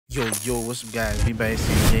Yo, what's up, guys? Be by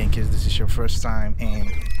here in case this is your first time.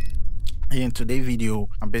 And in today's video,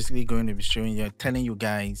 I'm basically going to be telling you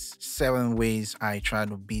guys 7 ways I try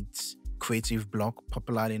to beat creative block,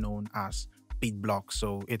 popularly known as beat block.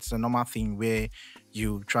 So it's a normal thing where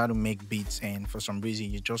you try to make beats, and for some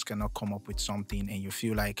reason, you just cannot come up with something, and you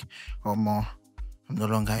feel like, oh, more. I'm no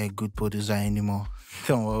longer a good producer anymore.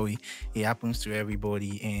 Don't worry, it happens to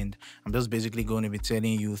everybody. And I'm just basically going to be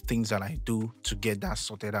telling you things that I do to get that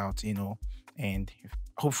sorted out, and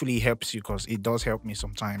hopefully it helps you because it does help me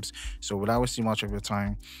sometimes. So without wasting much of your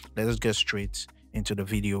time, let us get straight into the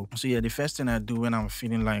video. So yeah, the first thing I do when I'm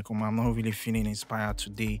feeling like I'm not really feeling inspired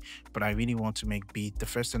today, but I really want to make beat, the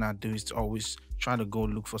first thing I do is to always try to go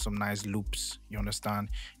look for some nice loops, you understand?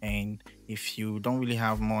 And if you don't really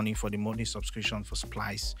have money for the monthly subscription for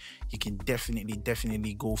Splice, you can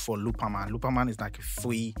definitely go for Looperman. Looperman is like a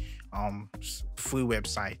free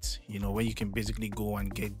website, where you can basically go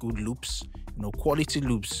and get good loops, quality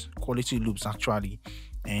loops actually.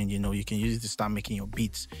 And you can use it to start making your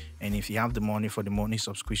beats. And if you have the money for the monthly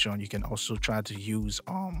subscription, you can also try to use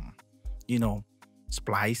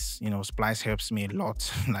Splice. Splice helps me a lot.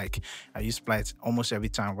 Like, I use Splice almost every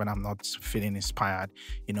time when I'm not feeling inspired.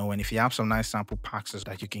 And if you have some nice sample packs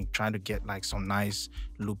that you can try to get like some nice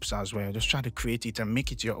loops as well, just try to create it and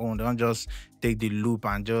make it your own. Don't just take the loop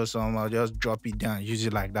and just drop it down, use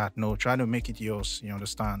it like that. No, try to make it yours, you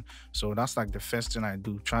understand? So that's like the first thing I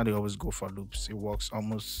do. Try to always go for loops. It works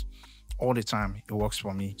almost all the time. It works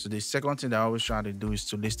for me. So the second thing that I always try to do is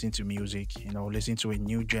to listen to music, listen to a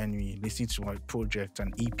new genre, listen to a project,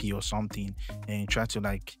 an EP or something, and try to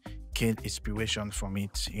like get inspiration from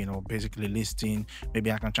it. Basically listening.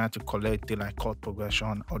 Maybe I can try to collect the like chord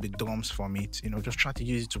progression or the drums from it. Just try to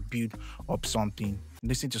use it to build up something.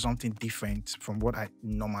 Listen to something different from what I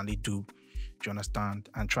normally do. Do you understand?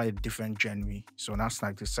 And try a different genre. So that's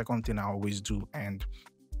like the second thing I always do. And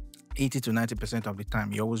 80 to 90% of the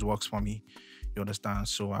time, it always works for me. You understand?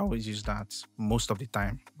 So I always use that most of the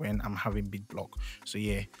time when I'm having beat block. So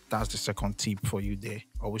yeah, that's the second tip for you there.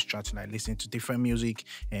 Always try to like listen to different music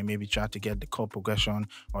and maybe try to get the chord progression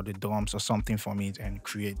or the drums or something from it and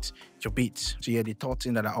create your beats. So yeah, the third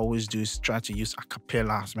thing that I always do is try to use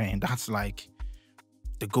acapellas, man. That's like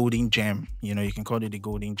the golden gem. You can call it the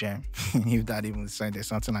golden gem if that even said there's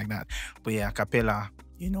something like that. But yeah, acapella,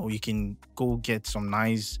 you can go get some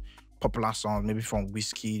nice popular songs, maybe from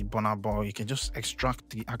Whiskey, Burna Boy. You can just extract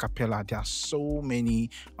the acapella. There are so many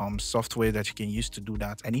software that you can use to do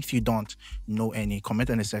that. And if you don't know any, comment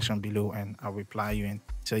in the section below and I'll reply you and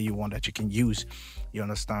tell you one that you can use. You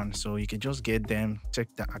understand? So you can just get them,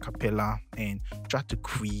 take the acapella and try to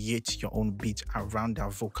create your own beat around their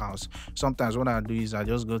vocals. Sometimes what I do is I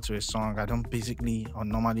just go to a song. I don't basically or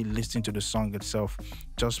normally listen to the song itself,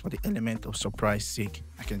 just for the element of surprise sake.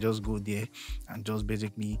 I can just go there and just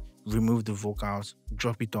basically remove the vocals,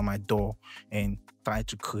 drop it on my door, and try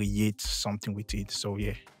to create something with it. So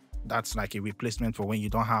yeah, that's like a replacement for when you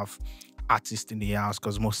don't have artists in the house,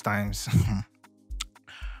 because most times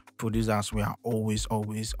producers, we are always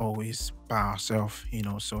by ourselves,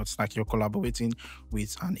 so it's like you're collaborating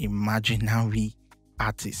with an imaginary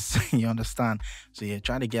artist. You understand? So yeah,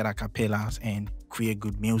 try to get acapellas and create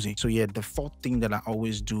good music. So yeah, the fourth thing that I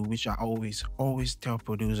always do, which I always tell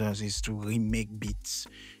producers, is to remake beats.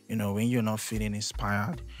 When you're not feeling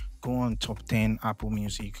inspired, go on top 10 Apple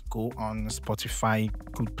Music, go on Spotify,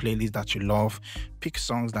 good playlists that you love, pick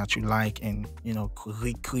songs that you like, and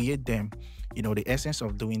recreate them. The essence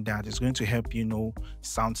of doing that is going to help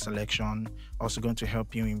sound selection, also going to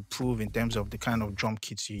help you improve in terms of the kind of drum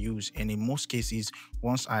kits you use. And in most cases,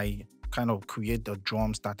 once I kind of create the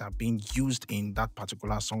drums that are being used in that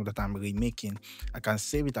particular song that I'm remaking, I can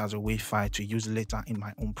save it as a WAV file to use later in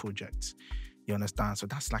my own projects. You understand? So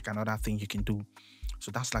that's like another thing you can do.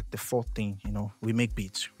 So that's like the fourth thing, we make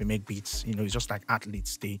beats. It's just like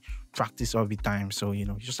athletes, they practice all the time. So, you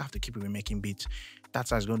just have to keep remaking beats.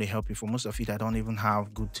 That's how it's going to help you. For most of you that don't even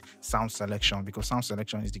have good sound selection, because sound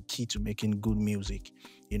selection is the key to making good music.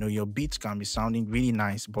 Your beats can be sounding really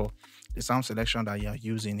nice, but the sound selection that you're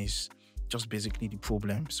using is just basically the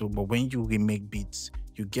problem. So, but when you remake beats,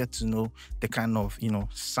 you get to know the kind of,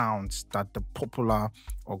 sounds that the popular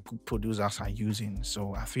or good producers are using.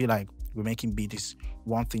 So I feel like remaking beat is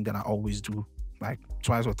one thing that I always do, like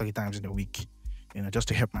twice or 3 times in a week, just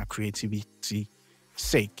to help my creativity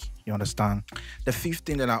sake. You understand? The fifth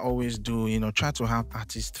thing that I always do, try to have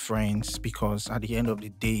artist friends, because at the end of the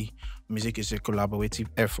day, music is a collaborative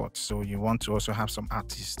effort. So you want to also have some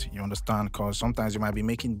artists. You understand? Because sometimes you might be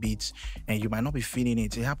making beats and you might not be feeling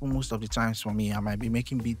it. It happens most of the times for me. I might be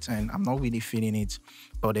making beats and I'm not really feeling it,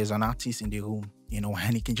 but there's an artist in the room,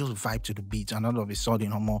 and he can just vibe to the beat, and all of a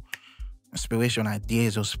sudden, more inspiration,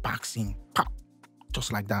 ideas just sparks in, pop,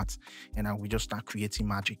 just like that. And then we just start creating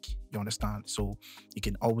magic. You understand? So you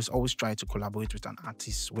can always try to collaborate with an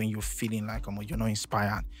artist when you're feeling like you're not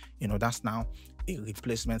inspired. That's now a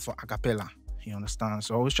replacement for a cappella. You understand?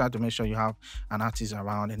 So always try to make sure you have an artist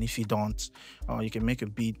around. And if you don't, you can make a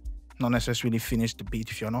beat, not necessarily finish the beat.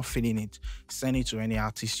 If you're not feeling it, send it to any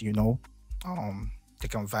artist they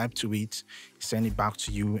can vibe to it, send it back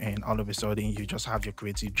to you, and all of a sudden you just have your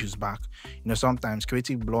creative juice back. Sometimes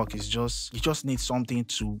creative block is just, you just need something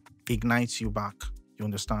to ignite you back. You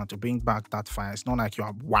understand? To bring back that fire. It's not like you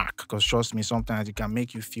are whack, because trust me, sometimes it can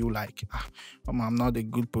make you feel like, I'm not a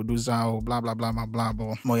good producer or blah blah blah blah blah.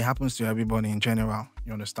 But it happens to everybody in general.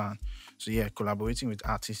 You understand? So yeah, collaborating with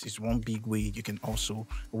artists is one big way you can also,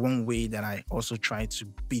 one way that I also try to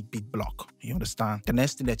beat block. You understand? The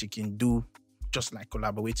next thing that you can do, just like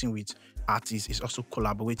collaborating with artists, is also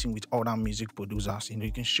collaborating with other music producers. You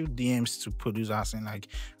can shoot DMs to producers and like,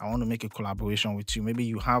 I want to make a collaboration with you. Maybe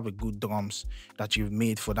you have a good drums that you've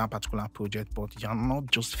made for that particular project, but you're not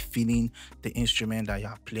just feeling the instrument that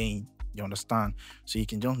you're playing. You understand? So you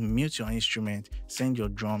can just mute your instrument, send your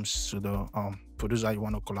drums to the producer you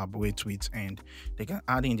want to collaborate with, and they can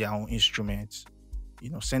add in their own instruments,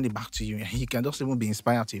 send it back to you. And you can just even be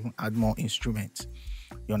inspired to even add more instruments.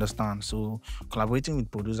 You understand? So collaborating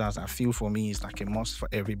with producers, I feel for me, is like a must for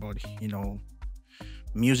everybody.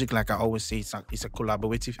 Music, like I always say, it's a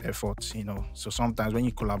collaborative effort. So sometimes when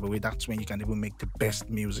you collaborate, that's when you can even make the best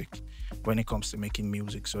music when it comes to making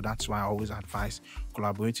music. So that's why I always advise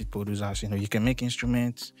collaborate with producers. You can make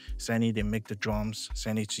instruments, send it, they make the drums,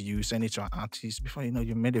 send it to you, send it to an artist. Before you know,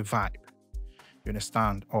 you made a vibe. You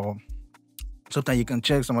understand? Or sometimes you can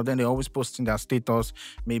check, some of them, they always post in their status,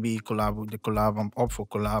 maybe I'm up for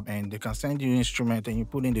collab, and they can send you instrument and you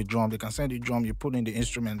put in the drum. They can send you drum, you put in the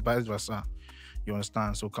instrument, vice versa. You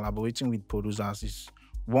understand? So collaborating with producers is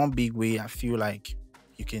one big way I feel like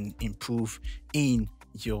you can improve in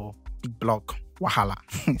your big block wahala.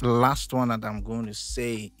 The last one that I'm going to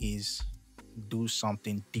say is do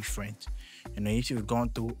something different. If you've gone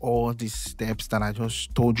through all these steps that I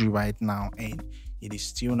just told you right now, and it is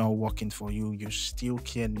still not working for you, you still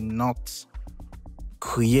cannot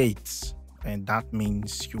create, and that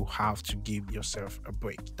means you have to give yourself a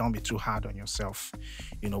break. Don't be too hard on yourself.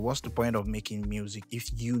 What's the point of making music if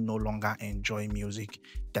you no longer enjoy music?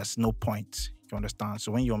 There's no point. You understand?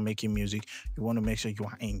 So when you're making music, you want to make sure you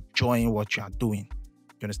are enjoying what you are doing.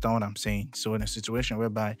 You understand what I'm saying? So in a situation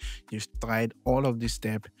whereby you've tried all of this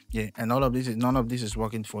step, and none of this is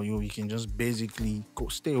working for you, you can just basically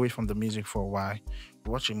stay away from the music for a while.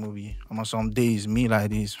 Watch a movie. On some days, me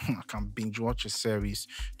like this, I can binge watch a series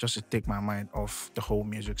just to take my mind off the whole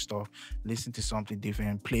music stuff. Listen to something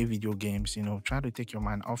different, play video games, try to take your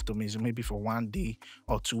mind off the music, maybe for 1 day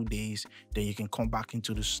or 2 days. Then you can come back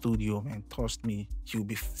into the studio, and trust me, you'll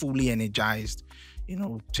be fully energized.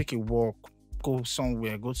 Take a walk, go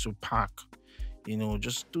somewhere, go to a park,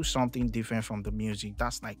 just do something different from the music.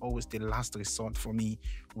 That's like always the last resort for me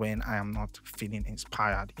when I am not feeling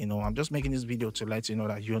inspired. I'm just making this video to let you know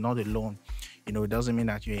that you're not alone. It doesn't mean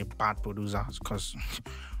that you're a bad producer, because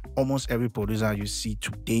almost every producer you see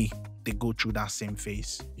today, they go through that same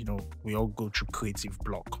phase. We all go through creative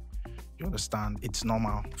block. You understand? It's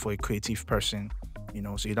normal for a creative person,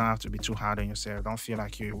 so you don't have to be too hard on yourself. Don't feel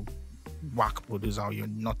like you're a whack producer or you're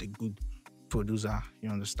not a good producer. You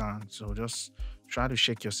understand? So just try to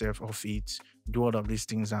shake yourself off it. Do all of these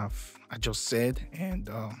things I just said, and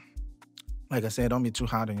like I said, don't be too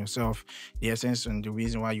hard on yourself. The essence and the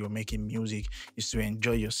reason why you're making music is to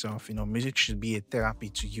enjoy yourself. Music should be a therapy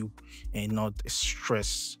to you and not a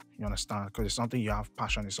stress. You understand? Because it's something you have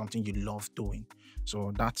passion, it's something you love doing.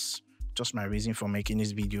 So that's just my reason for making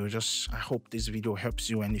this video. I hope this video helps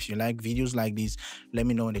you, and if you like videos like this, let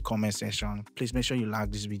me know in the comment section. Please make sure you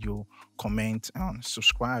like this video, comment and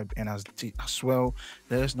subscribe, and as well,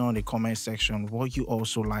 let us know in the comment section what you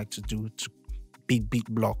also like to do to beat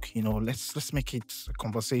block. Let's make it a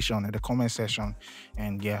conversation in the comment section,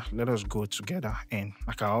 and yeah, let us go together. And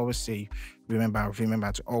like I always say,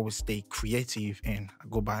 remember to always stay creative, and I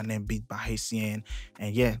go by the name Beat by Haitian.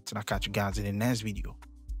 And yeah, till I catch you guys in the next video.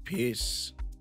 Peace.